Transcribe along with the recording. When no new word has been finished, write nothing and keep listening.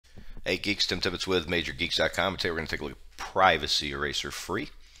Hey Geeks, Tim Tibbetts with MajorGeeks.com. Today we're going to take a look at Privacy Eraser Free.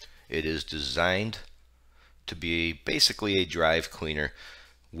 It is designed to be basically a drive cleaner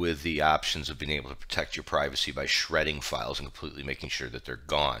with the options of being able to protect your privacy by shredding files and completely making sure that they're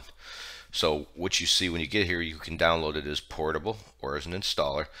gone. So what you see when you get here, you can download it as portable or as an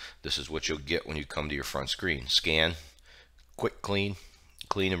installer. This is what you'll get when you come to your front screen. Scan, quick clean,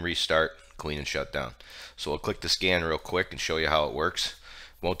 clean and restart, clean and shut down. So I'll click the scan real quick and show you how it works.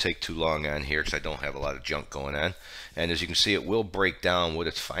 Won't take too long on here because I don't have a lot of junk going on. And as you can see, it will break down what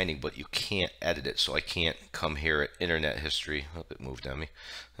it's finding, but you can't edit it. So I can't come here at internet history. Oh, it moved on me.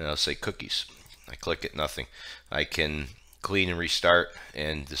 And I'll say cookies. I click it, nothing. I can clean and restart,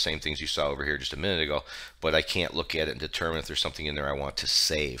 and the same things you saw over here just a minute ago, but I can't look at it and determine if there's something in there I want to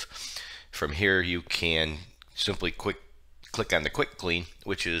save. From here, you can simply click on the quick clean,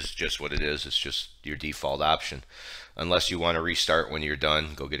 which is just what it is. It's just your default option. Unless you want to restart when you're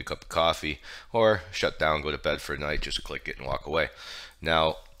done, go get a cup of coffee, or shut down, go to bed for the night, just click it and walk away.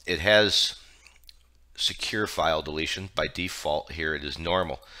 Now, it has secure file deletion. By default here, it is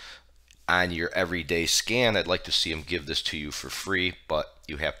normal. On your everyday scan, I'd like to see them give this to you for free, but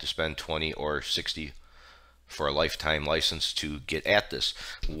you have to spend 20 or 60 for a lifetime license to get at this.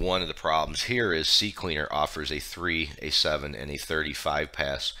 One of the problems here is CCleaner offers a 3, a 7, and a 35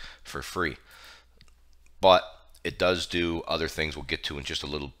 pass for free. But it does do other things we'll get to in just a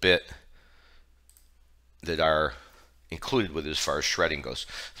little bit that are included with it as far as shredding goes.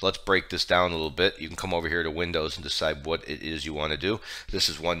 So let's break this down a little bit. You can come over here to Windows and decide what it is you want to do. This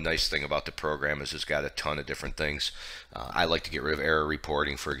is one nice thing about the program, is it's got a ton of different things. I like to get rid of error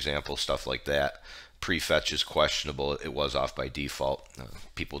reporting, for example, stuff like that. Prefetch is questionable. It was off by default.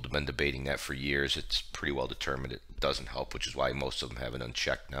 People have been debating that for years. It's pretty well determined it doesn't help, which is why most of them have it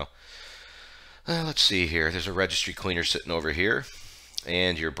unchecked now. Let's see here. There's a registry cleaner sitting over here,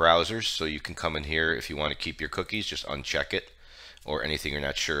 and your browsers. So you can come in here if you want to keep your cookies, just uncheck it, or anything you're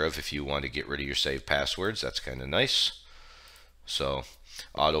not sure of. If you want to get rid of your saved passwords, that's kind of nice. So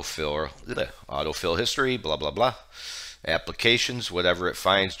autofill history, blah blah blah. Applications, whatever it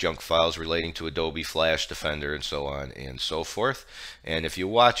finds, junk files relating to Adobe, Flash, Defender, and so on and so forth. And if you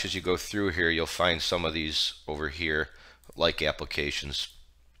watch as you go through here, you'll find some of these over here, like applications,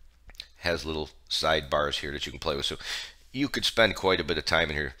 has little sidebars here that you can play with. So you could spend quite a bit of time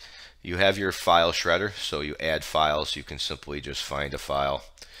in here. You have your file shredder, so you add files. You can simply just find a file,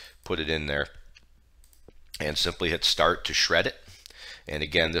 put it in there, and simply hit start to shred it. And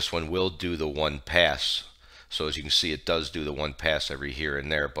again, this one will do the one pass. So as you can see, it does do the one pass every here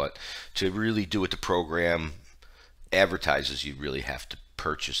and there, but to really do what the program advertises, you really have to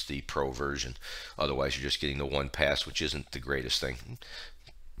purchase the pro version. Otherwise, you're just getting the one pass, which isn't the greatest thing.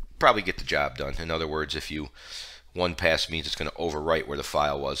 Probably get the job done. In other words, if you one pass means it's going to overwrite where the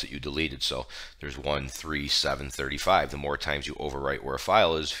file was that you deleted. So there's 1, 3, 7, 35. The more times you overwrite where a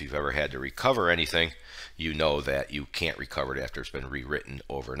file is, if you've ever had to recover anything, you know that you can't recover it after it's been rewritten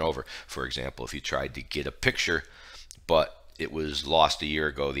over and over. For example, if you tried to get a picture, but it was lost a year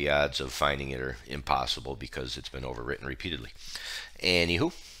ago, the odds of finding it are impossible because it's been overwritten repeatedly.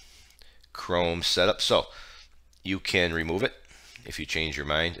 Anywho, Chrome setup. So you can remove it if you change your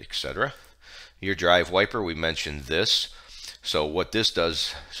mind, etc. Your drive wiper, we mentioned this. So what this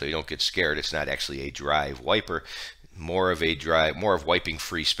does, so you don't get scared, it's not actually a drive wiper, more of wiping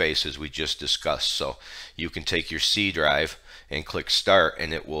free space, as we just discussed. So you can take your C drive and click start,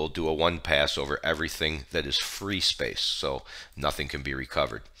 and it will do a one pass over everything that is free space, so nothing can be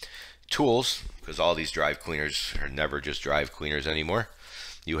recovered. Tools, because all these drive cleaners are never just drive cleaners anymore.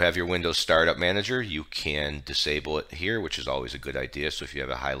 You have your Windows Startup Manager. You can disable it here, which is always a good idea. So if you have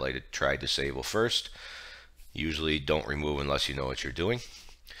it highlighted, try disable first. Usually don't remove unless you know what you're doing.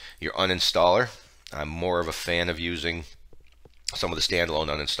 Your uninstaller. I'm more of a fan of using some of the standalone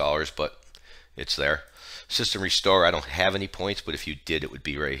uninstallers, but it's there. System Restore, I don't have any points, but if you did, it would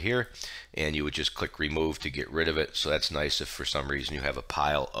be right here. And you would just click remove to get rid of it. So that's nice if for some reason you have a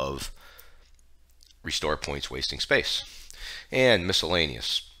pile of restore points wasting space. And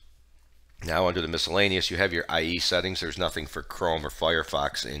miscellaneous. Now under the miscellaneous, you have your IE settings. There's nothing for Chrome or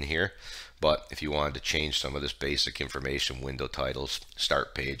Firefox in here, but if you wanted to change some of this basic information, window titles,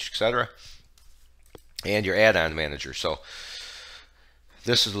 start page, etc. And your add-on manager. So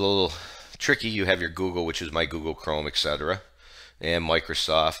this is a little tricky. You have your Google, which is my Google Chrome, etc., and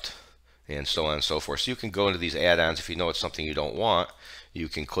Microsoft, and so on and so forth. So you can go into these add-ons. If you know it's something you don't want, you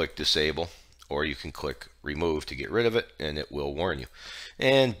can click disable, or you can click remove to get rid of it, and it will warn you.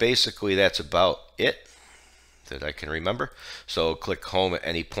 And basically that's about it that I can remember. So click home at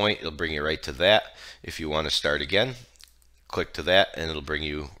any point, it'll bring you right to that. If you want to start again, click to that and it'll bring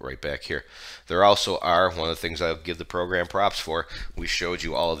you right back here. There also are, one of the things I'll give the program props for, we showed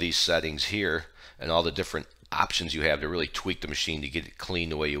you all of these settings here and all the different options you have to really tweak the machine to get it clean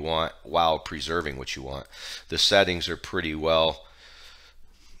the way you want while preserving what you want. The settings are pretty well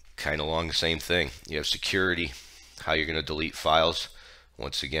kind of along the same thing. You have security, how you're going to delete files.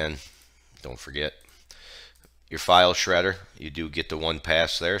 Once again, don't forget your file shredder, you do get the one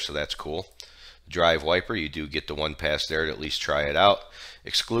pass there, so that's cool. Drive wiper, you do get the one pass there to at least try it out.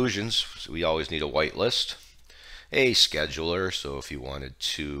 Exclusions, so we always need a whitelist. A scheduler, so if you wanted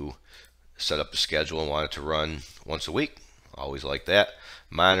to set up a schedule and want it to run once a week, always like that.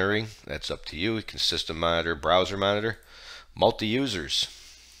 Monitoring, that's up to you. System monitor, browser monitor. Multi-users,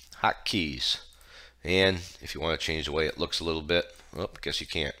 hotkeys, and if you want to change the way it looks a little bit, well, I guess you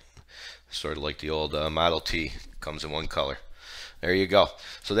can't. Sort of like the old Model T, comes in one color. There you go.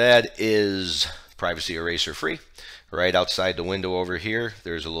 So that is Privacy Eraser Free. Right outside the window over here,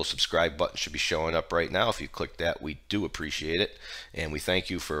 there's a little subscribe button, should be showing up right now. If you click that, we do appreciate it. And we thank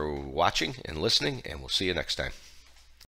you for watching and listening, and we'll see you next time.